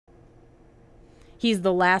He's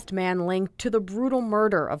the last man linked to the brutal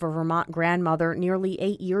murder of a Vermont grandmother nearly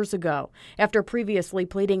 8 years ago. After previously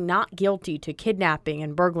pleading not guilty to kidnapping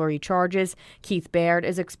and burglary charges, Keith Baird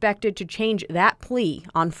is expected to change that plea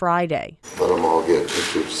on Friday. Let them all get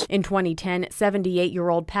pictures. In 2010,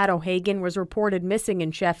 78-year-old Pat O'Hagan was reported missing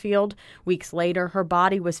in Sheffield. Weeks later, her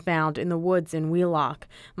body was found in the woods in Wheelock.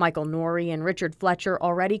 Michael Norrie and Richard Fletcher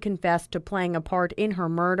already confessed to playing a part in her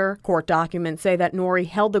murder. Court documents say that Norrie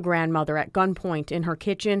held the grandmother at gunpoint in her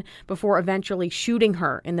kitchen before eventually shooting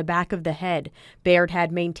her in the back of the head. Baird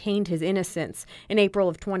had maintained his innocence. In April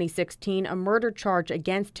of 2016, a murder charge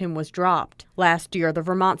against him was dropped. Last year, the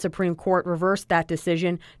Vermont Supreme Court reversed that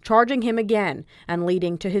decision, charging him again and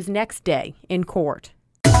leading to his next day in court.